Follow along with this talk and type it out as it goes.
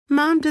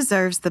Mom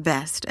deserves the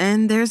best,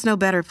 and there's no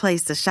better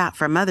place to shop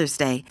for Mother's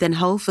Day than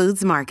Whole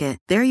Foods Market.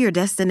 They're your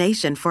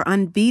destination for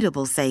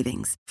unbeatable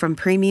savings, from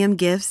premium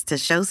gifts to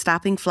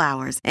show-stopping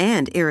flowers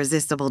and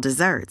irresistible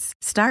desserts.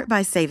 Start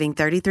by saving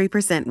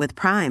 33% with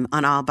Prime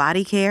on all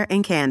body care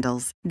and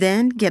candles.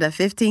 Then get a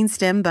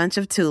 15-stem bunch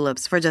of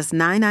tulips for just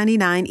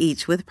 $9.99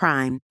 each with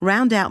Prime.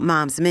 Round out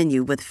Mom's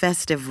menu with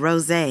festive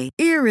rosé,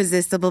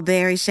 irresistible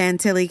berry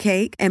chantilly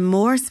cake, and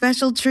more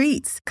special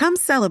treats. Come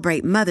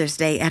celebrate Mother's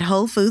Day at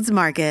Whole Foods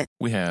Market.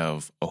 We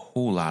have a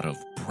whole lot of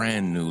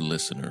brand new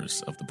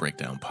listeners of the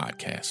Breakdown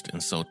Podcast.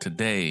 And so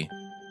today,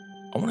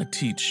 I want to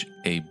teach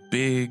a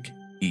big,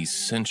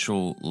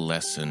 essential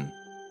lesson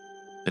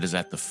that is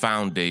at the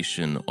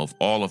foundation of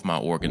all of my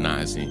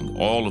organizing,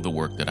 all of the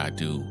work that I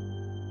do.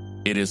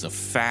 It is a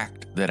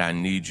fact that I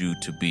need you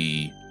to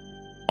be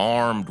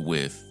armed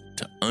with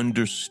to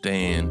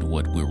understand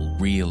what we're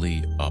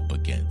really up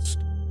against.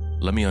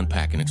 Let me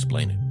unpack and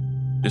explain it.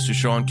 This is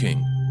Sean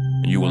King,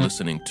 and you are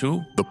listening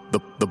to The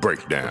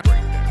Breakdown.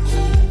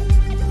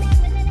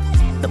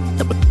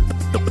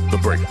 The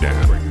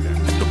Breakdown.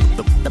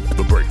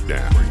 The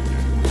Breakdown.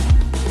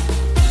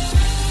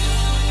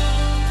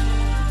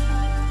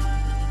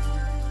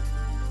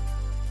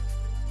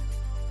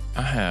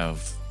 I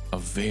have a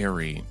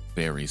very,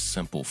 very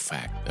simple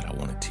fact that I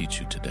want to teach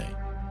you today.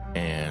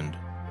 And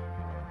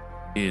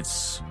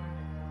it's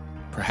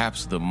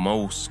perhaps the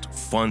most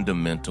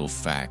fundamental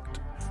fact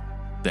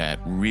that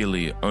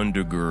really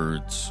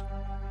undergirds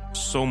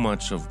so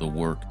much of the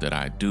work that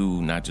I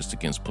do, not just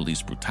against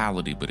police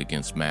brutality, but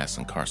against mass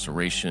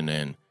incarceration.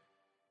 And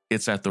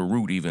it's at the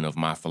root even of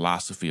my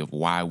philosophy of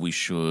why we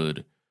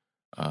should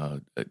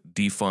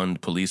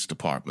defund police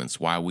departments,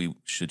 why we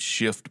should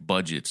shift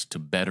budgets to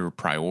better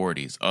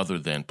priorities other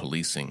than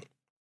policing.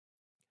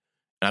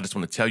 And I just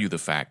want to tell you the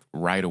fact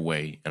right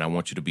away, and I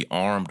want you to be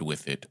armed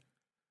with it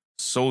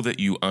so that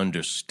you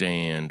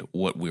understand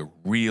what we're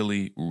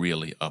really,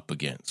 really up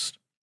against.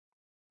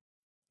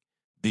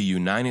 The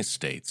United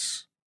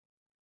States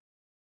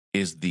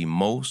is the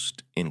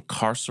most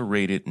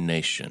incarcerated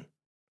nation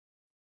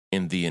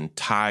in the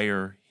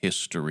entire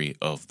history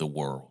of the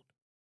world.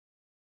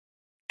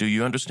 Do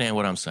you understand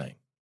what I'm saying?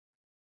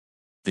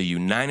 The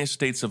United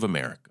States of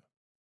America,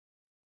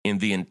 in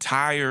the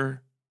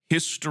entire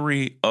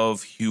history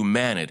of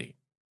humanity,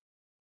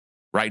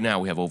 right now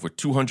we have over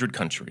 200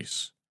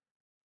 countries.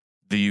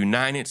 The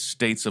United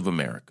States of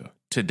America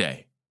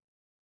today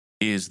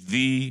is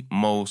the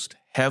most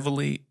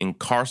heavily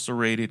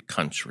incarcerated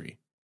country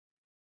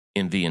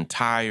in the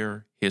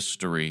entire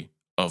history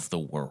of the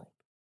world.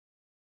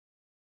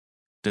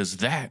 Does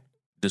that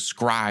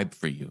describe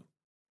for you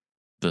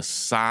the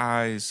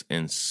size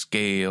and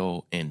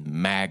scale and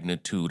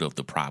magnitude of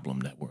the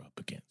problem that we're up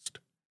against?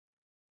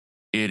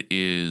 It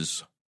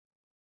is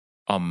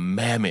a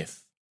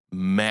mammoth,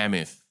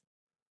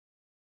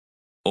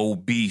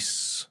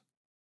 obese,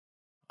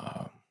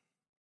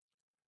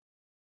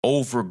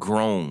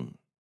 overgrown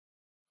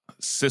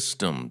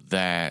system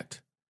that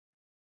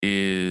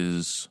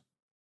is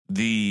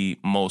the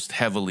most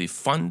heavily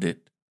funded.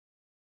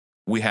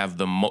 We have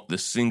the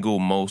single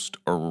most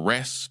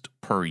arrests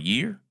per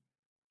year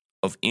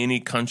of any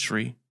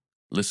country,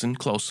 listen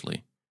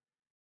closely,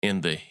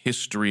 in the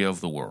history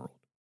of the world.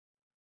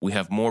 We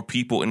have more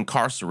people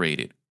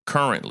incarcerated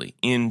currently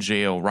in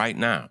jail right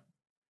now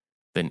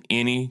than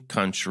any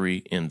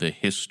country in the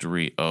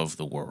history of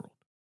the world.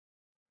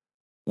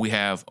 We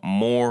have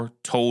more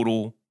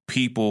total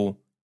people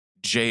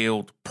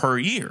jailed per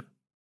year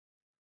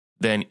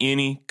than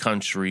any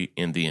country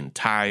in the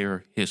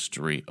entire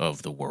history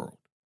of the world.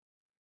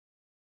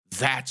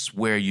 That's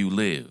where you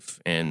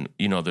live. And,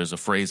 there's a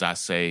phrase I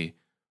say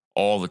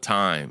all the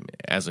time.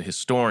 As a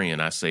historian,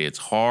 I say it's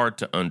hard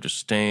to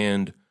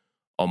understand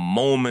a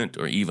moment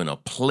or even a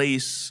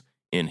place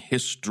in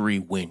history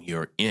when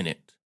you're in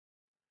it.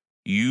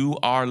 You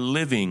are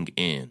living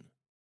in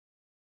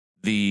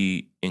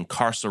the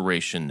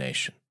incarceration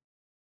nation.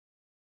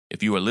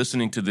 If you are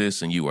listening to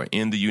this and you are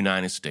in the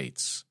United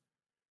States,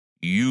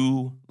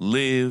 you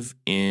live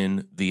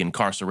in the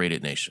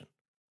incarcerated nation.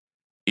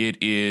 It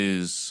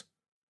is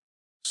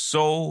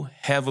so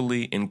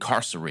heavily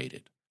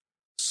incarcerated,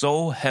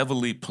 so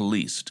heavily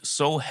policed,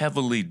 so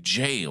heavily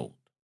jailed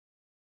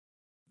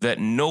that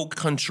no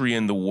country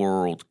in the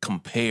world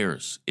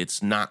compares.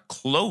 It's not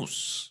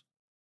close.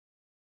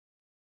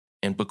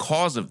 And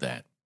because of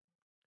that,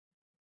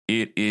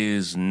 it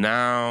is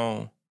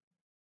now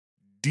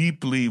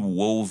deeply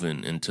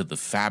woven into the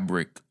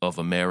fabric of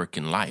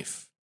American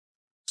life,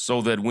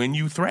 so that when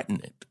you threaten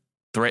it,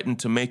 threaten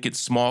to make it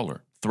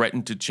smaller,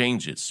 threaten to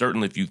change it,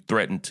 certainly if you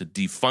threaten to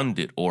defund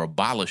it or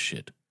abolish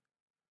it,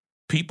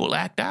 people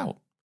act out.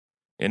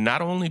 And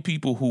not only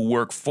people who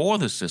work for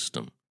the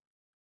system,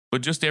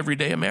 but just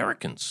everyday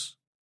Americans,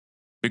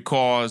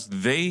 because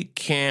they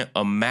can't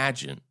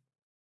imagine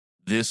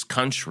this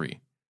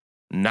country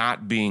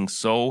not being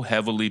so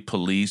heavily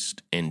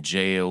policed and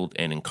jailed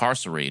and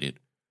incarcerated,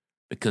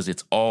 because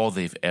it's all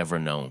they've ever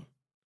known.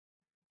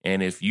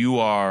 And if you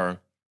are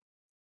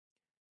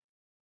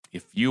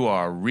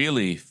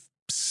really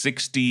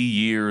 60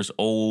 years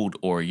old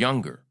or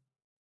younger,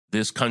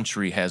 this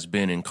country has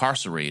been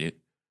incarcerated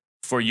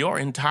for your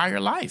entire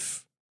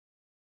life.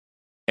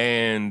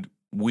 And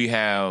we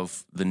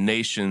have the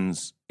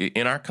nations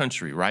in our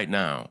country right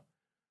now.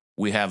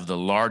 We have the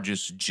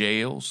largest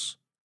jails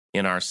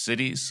in our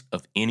cities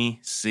of any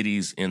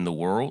cities in the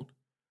world.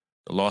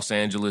 The Los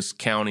Angeles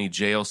County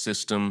jail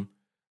system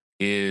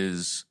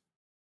is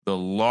the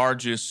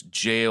largest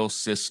jail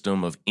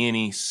system of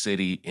any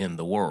city in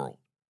the world.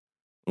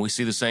 We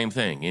see the same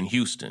thing in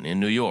Houston, in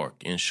New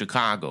York, in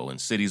Chicago, and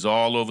cities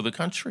all over the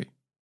country,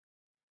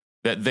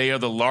 that they are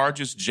the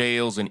largest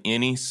jails in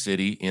any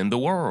city in the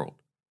world.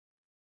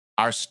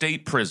 Our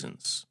state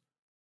prisons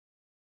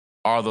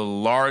are the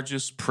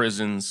largest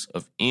prisons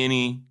of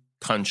any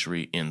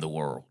country in the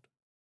world.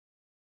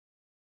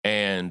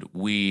 And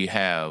we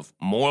have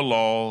more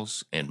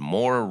laws and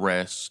more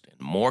arrests and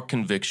more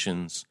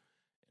convictions,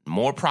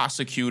 more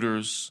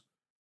prosecutors,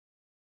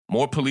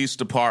 more police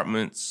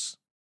departments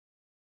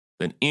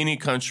than any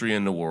country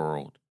in the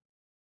world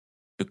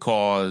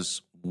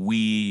because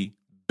we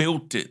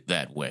built it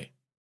that way.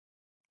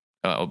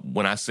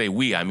 When I say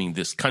we, I mean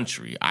this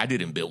country. I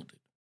didn't build it.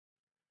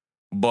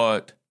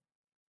 But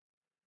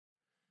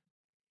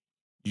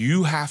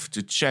you have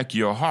to check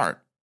your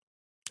heart.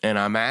 And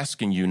I'm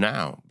asking you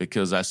now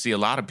because I see a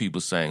lot of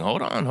people saying,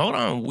 hold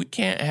on. We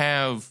can't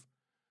have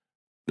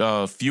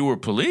fewer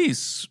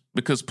police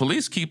because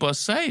police keep us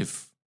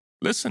safe.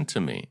 Listen to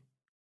me.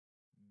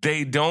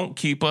 They don't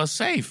keep us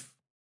safe.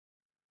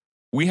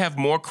 We have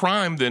more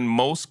crime than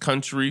most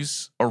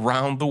countries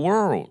around the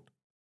world.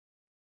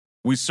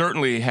 We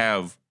certainly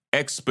have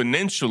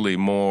exponentially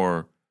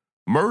more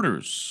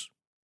murders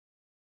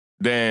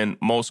than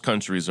most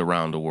countries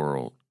around the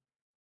world.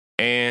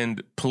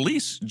 And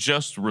police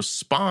just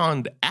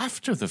respond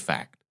after the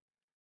fact.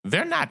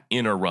 They're not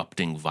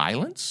interrupting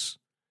violence.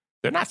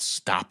 They're not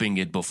stopping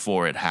it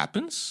before it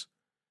happens.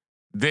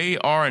 They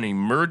are an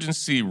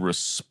emergency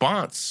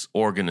response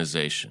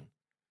organization.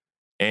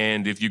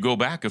 And if you go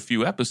back a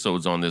few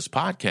episodes on this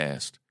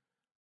podcast,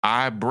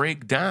 I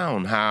break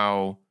down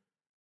how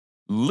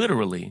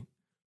literally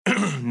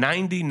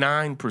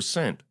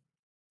 99%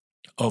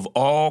 of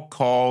all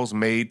calls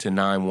made to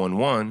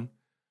 911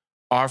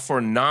 are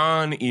for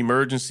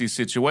non-emergency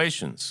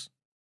situations,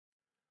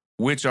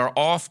 which are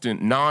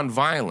often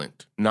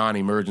non-violent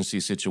non-emergency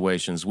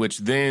situations, which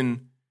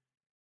then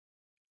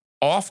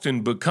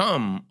often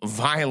become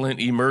violent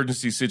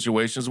emergency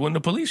situations when the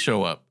police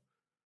show up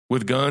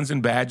with guns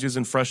and badges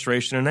and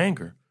frustration and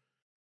anger.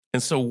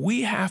 And so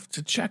we have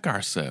to check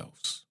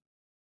ourselves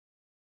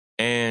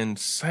and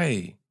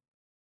say,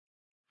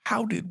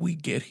 how did we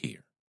get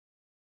here?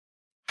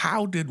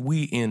 How did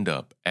we end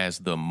up as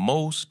the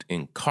most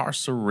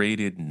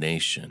incarcerated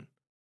nation,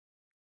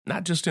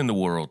 not just in the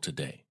world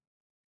today,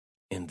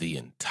 in the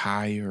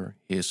entire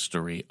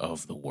history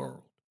of the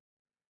world?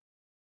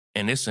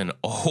 And it's an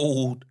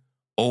old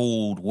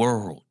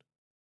world.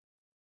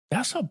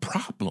 That's a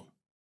problem.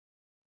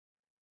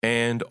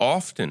 And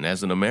often,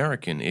 as an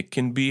American, it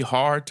can be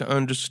hard to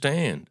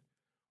understand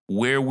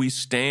where we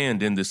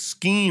stand in the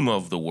scheme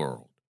of the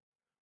world,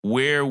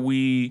 where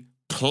we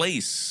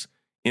place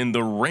in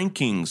the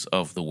rankings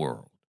of the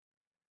world.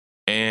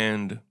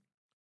 And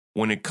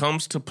when it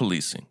comes to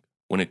policing,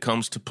 when it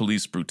comes to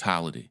police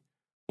brutality,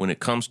 when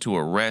it comes to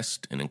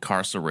arrest and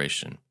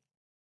incarceration,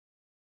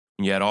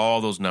 you add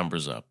all those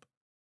numbers up,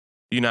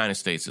 the United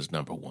States is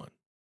number one,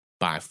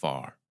 by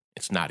far.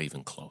 It's not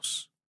even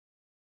close.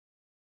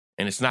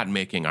 And it's not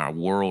making our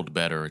world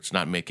better. It's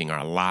not making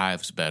our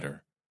lives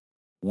better.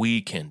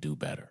 We can do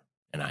better,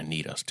 and I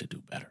need us to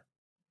do better.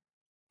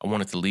 I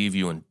wanted to leave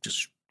you and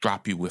just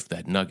drop you with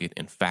that nugget.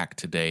 In fact,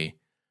 today,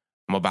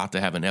 I'm about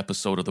to have an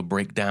episode of The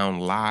Breakdown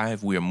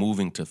live. We are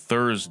moving to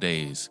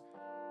Thursdays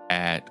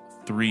at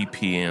 3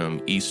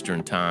 p.m.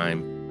 Eastern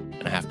Time,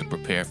 and I have to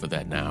prepare for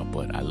that now,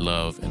 but I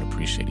love and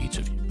appreciate each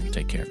of you.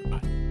 Take care,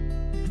 everybody.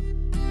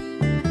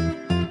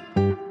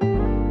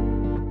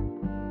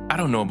 I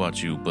don't know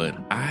about you, but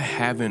I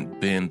haven't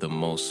been the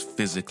most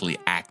physically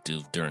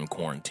active during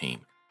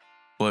quarantine.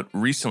 But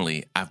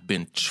recently, I've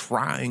been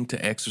trying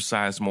to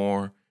exercise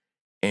more,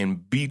 and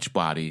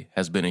Beachbody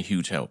has been a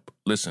huge help.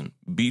 Listen,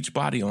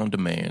 Beachbody On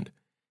Demand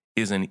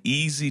is an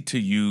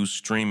easy-to-use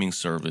streaming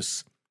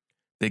service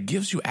that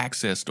gives you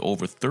access to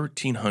over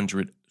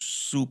 1,300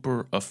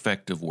 super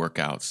effective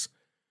workouts.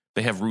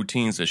 They have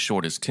routines as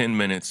short as 10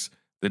 minutes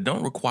that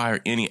don't require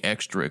any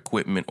extra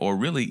equipment or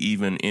really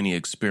even any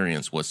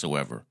experience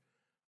whatsoever.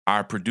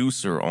 Our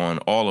producer on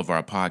all of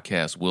our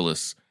podcasts,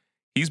 Willis,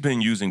 he's been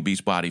using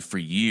Beachbody for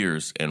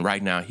years, and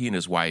right now he and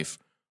his wife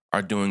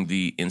are doing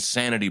the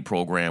Insanity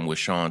program with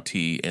Sean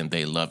T, and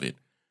they love it.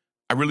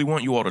 I really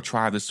want you all to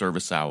try this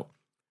service out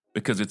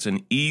because it's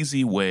an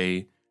easy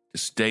way to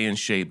stay in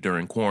shape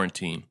during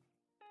quarantine.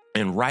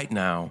 And right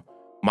now,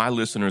 my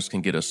listeners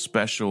can get a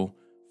special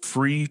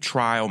free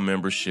trial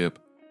membership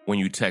when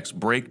you text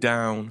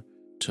Breakdown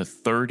to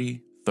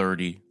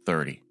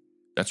 303030.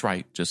 That's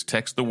right. Just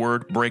text the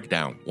word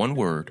breakdown, one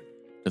word,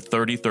 to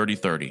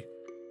 303030.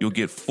 you'll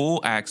get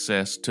full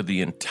access to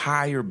the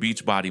entire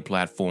Beachbody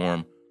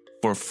platform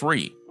for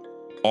free.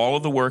 All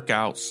of the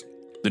workouts,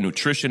 the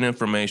nutrition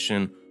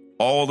information,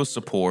 all the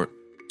support.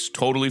 It's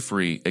totally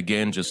free.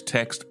 Again, just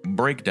text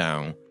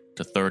BREAKDOWN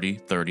to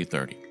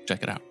 303030.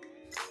 Check it out.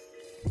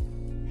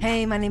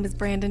 Hey, my name is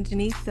Brandon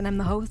Janice, and I'm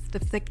the host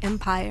of Sick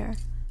Empire,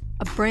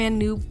 a brand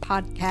new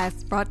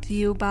podcast brought to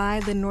you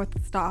by the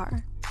North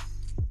Star.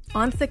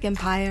 On Sick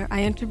Empire,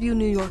 I interview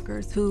New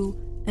Yorkers who,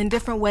 in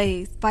different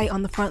ways, fight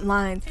on the front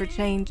lines for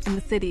change in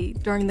the city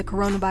during the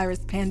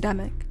coronavirus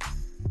pandemic.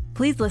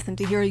 Please listen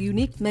to hear a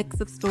unique mix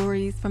of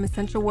stories from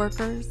essential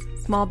workers,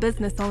 small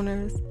business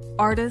owners,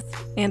 artists,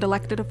 and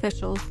elected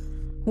officials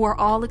who are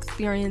all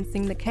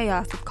experiencing the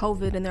chaos of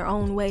COVID in their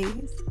own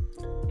ways.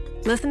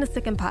 Listen to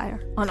Sick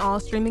Empire on all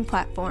streaming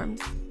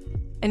platforms,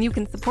 and you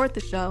can support the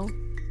show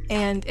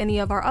and any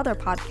of our other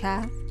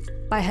podcasts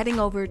by heading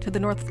over to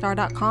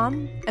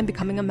thenorthstar.com and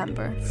becoming a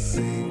member.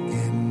 Sick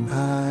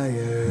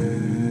Empire.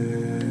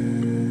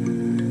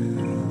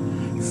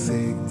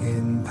 Sick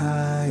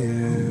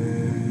Empire.